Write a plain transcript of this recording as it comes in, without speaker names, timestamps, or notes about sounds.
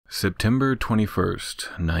September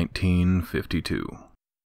 21st, 1952.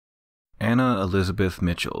 Anna Elizabeth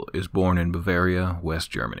Michel is born in Bavaria,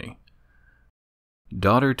 West Germany.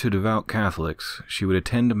 Daughter to devout Catholics, she would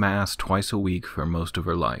attend Mass twice a week for most of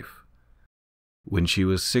her life. When she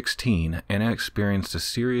was 16, Anna experienced a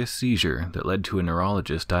serious seizure that led to a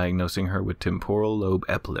neurologist diagnosing her with temporal lobe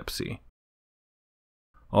epilepsy.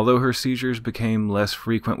 Although her seizures became less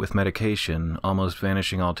frequent with medication, almost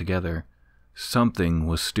vanishing altogether, something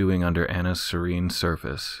was stewing under Anna's serene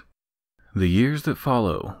surface. The years that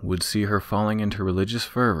follow would see her falling into religious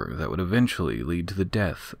fervor that would eventually lead to the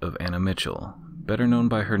death of Anna Michel, better known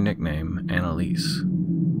by her nickname Anneliese.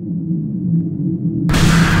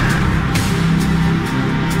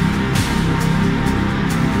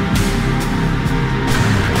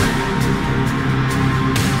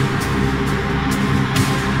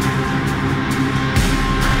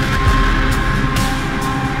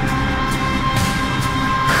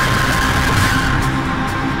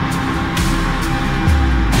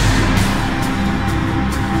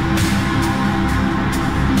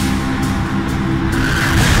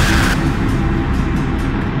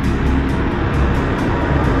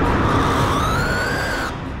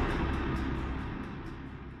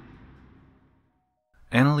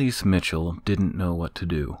 Anneliese Michel didn't know what to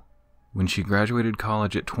do. When she graduated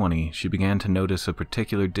college at 20, she began to notice a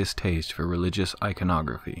particular distaste for religious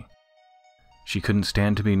iconography. She couldn't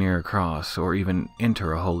stand to be near a cross or even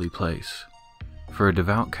enter a holy place. For a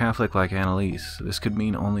devout Catholic like Anneliese, this could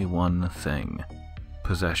mean only one thing: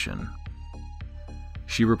 possession.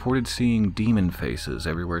 She reported seeing demon faces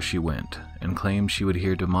everywhere she went, and claimed she would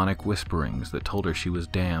hear demonic whisperings that told her she was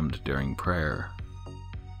damned during prayer.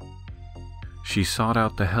 She sought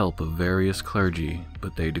out the help of various clergy,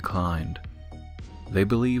 but they declined. They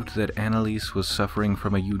believed that Anneliese was suffering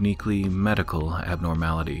from a uniquely medical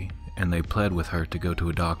abnormality, and they pled with her to go to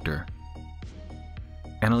a doctor.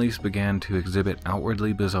 Anneliese began to exhibit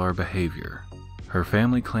outwardly bizarre behavior. Her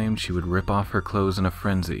family claimed she would rip off her clothes in a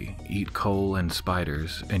frenzy, eat coal and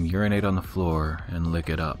spiders, and urinate on the floor and lick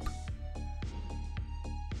it up.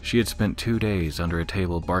 She had spent 2 days under a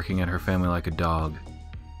table barking at her family like a dog.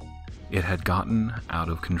 It had gotten out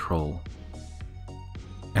of control.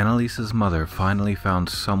 Anneliese's mother finally found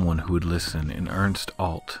someone who would listen in Ernst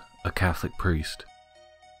Alt, a Catholic priest.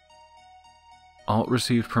 Alt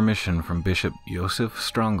received permission from Bishop Josef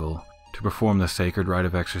Strangl to perform the sacred rite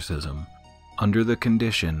of exorcism, under the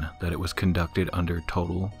condition that it was conducted under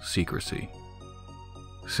total secrecy.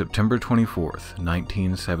 September 24th,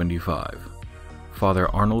 1975.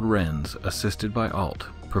 Father Arnold Renz, assisted by Alt,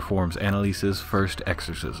 performs Anneliese's first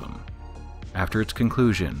exorcism. After its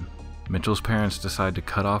conclusion, Michel's parents decide to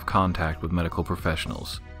cut off contact with medical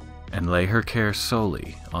professionals and lay her care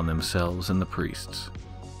solely on themselves and the priests.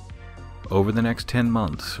 Over the next 10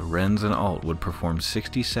 months, Renz and Alt would perform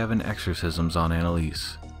 67 exorcisms on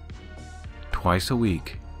Anneliese, twice a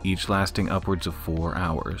week, each lasting upwards of 4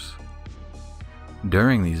 hours.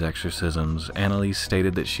 During these exorcisms, Anneliese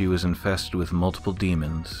stated that she was infested with multiple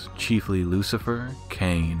demons, chiefly Lucifer,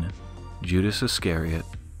 Cain, Judas Iscariot,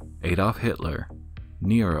 Adolf Hitler,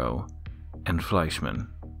 Nero, and Fleischmann.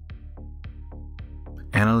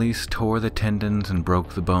 Anneliese tore the tendons and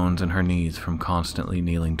broke the bones in her knees from constantly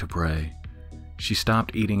kneeling to pray. She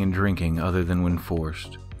stopped eating and drinking other than when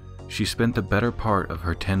forced. She spent the better part of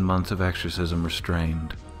her 10 months of exorcism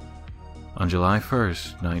restrained. On July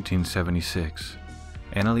 1st, 1976,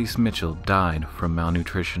 Anneliese Michel died from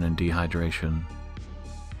malnutrition and dehydration.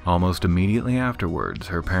 Almost immediately afterwards,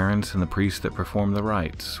 her parents and the priest that performed the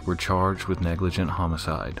rites were charged with negligent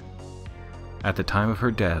homicide. At the time of her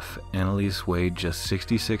death, Anneliese weighed just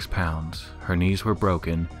 66 pounds, her knees were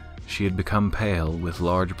broken, she had become pale with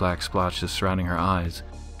large black splotches surrounding her eyes,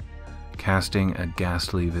 casting a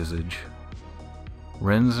ghastly visage.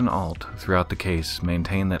 Renz and Alt, throughout the case,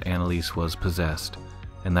 maintained that Anneliese was possessed,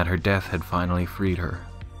 and that her death had finally freed her.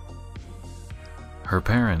 Her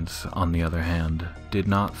parents, on the other hand, did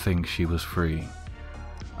not think she was free.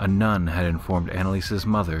 A nun had informed Anneliese's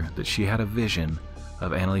mother that she had a vision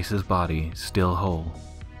of Anneliese's body still whole,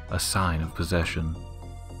 a sign of possession.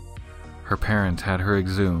 Her parents had her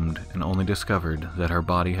exhumed and only discovered that her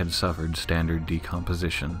body had suffered standard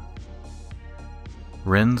decomposition.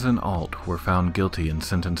 Renz and Alt were found guilty and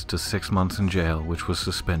sentenced to 6 months in jail, which was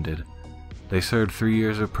suspended. They served 3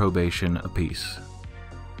 years of probation apiece.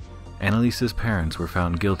 Anneliese's parents were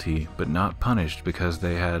found guilty but not punished because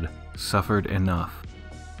they had suffered enough,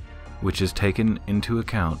 which is taken into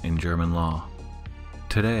account in German law.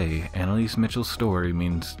 Today, Anneliese Michel's story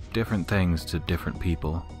means different things to different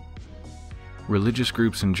people. Religious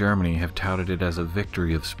groups in Germany have touted it as a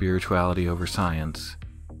victory of spirituality over science,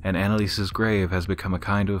 and Anneliese's grave has become a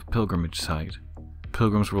kind of pilgrimage site.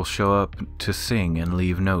 Pilgrims will show up to sing and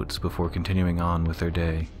leave notes before continuing on with their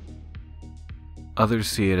day. Others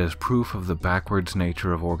see it as proof of the backwards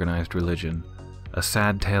nature of organized religion, a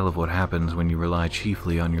sad tale of what happens when you rely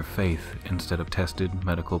chiefly on your faith instead of tested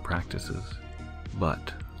medical practices.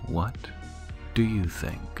 But what do you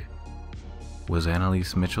think? Was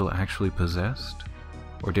Anneliese Michel actually possessed?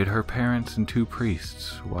 Or did her parents and 2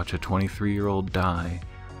 priests watch a 23-year-old die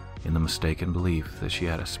in the mistaken belief that she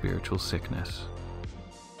had a spiritual sickness?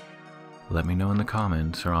 Let me know in the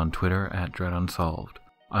comments or on Twitter @DreadUnsolved.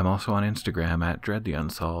 I'm also on Instagram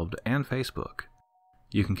 @DreadTheUnsolved and Facebook.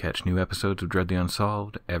 You can catch new episodes of Dread the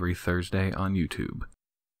Unsolved every Thursday on YouTube.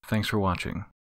 Thanks for watching.